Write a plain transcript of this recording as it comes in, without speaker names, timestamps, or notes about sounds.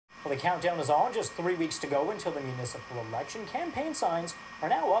Well, the countdown is on. Just 3 weeks to go until the municipal election. Campaign signs are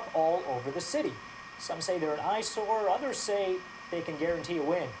now up all over the city. Some say they're an eyesore, others say they can guarantee a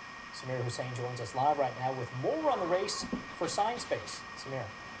win. Samira Hussain joins us live right now with more on the race for sign space. Samira.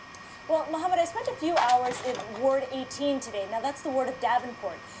 Well, Mohammed, I spent a few hours in Ward 18 today. Now, that's the ward of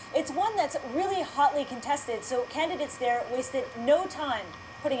Davenport. It's one that's really hotly contested, so candidates there wasted no time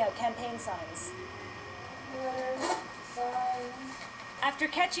putting out campaign signs. After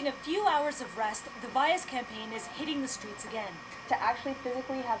catching a few hours of rest, the Bias campaign is hitting the streets again. To actually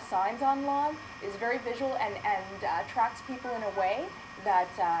physically have signs on lawn is very visual and attracts people in a way that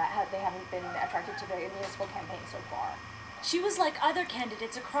they haven't been attracted to the municipal campaign so far. She was like other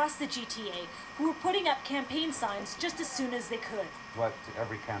candidates across the GTA who were putting up campaign signs just as soon as they could. What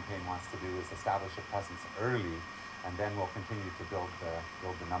every campaign wants to do is establish a presence early, and then we'll continue to build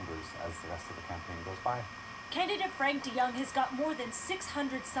the numbers as the rest of the campaign goes by. Candidate Frank de Jong has got more than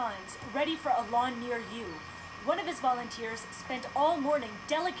 600 signs ready for a lawn near you. One of his volunteers spent all morning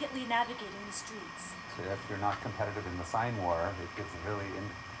delicately navigating the streets. So if you're not competitive in the sign war, it gives a really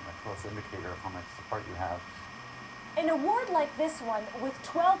close indicator of how much support you have. In a ward like this one, with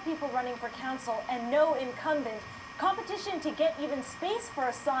 12 people running for council and no incumbent, competition to get even space for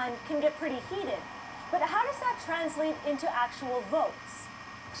a sign can get pretty heated. But how does that translate into actual votes?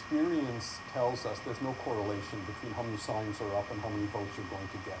 Experience tells us there's no correlation between how many signs are up and how many votes you're going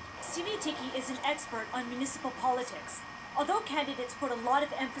to get. Stevie Tiki is an expert on municipal politics. Although candidates put a lot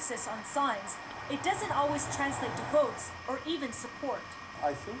of emphasis on signs, it doesn't always translate to votes or even support.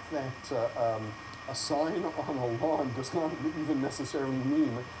 I think that a sign on a lawn does not even necessarily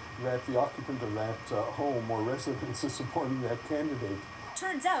mean that the occupant of that home or residence is supporting that candidate.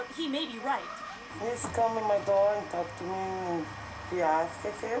 Turns out he may be right. He's come in my door and talked to me. He asked,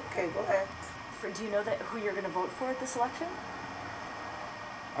 I say, okay, go ahead. Do you know who you're going to vote for at this election?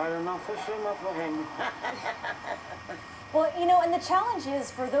 I don't know for sure, not for him. Well, you know, and the challenge is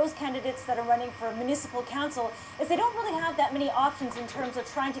for those candidates that are running for municipal council is they don't really have that many options in terms of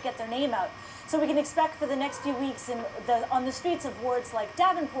trying to get their name out. So we can expect for the next few weeks on the streets of wards like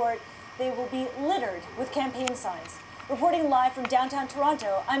Davenport, they will be littered with campaign signs. Reporting live from downtown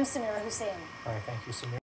Toronto, I'm Samira Hussain. All right, thank you, Samira.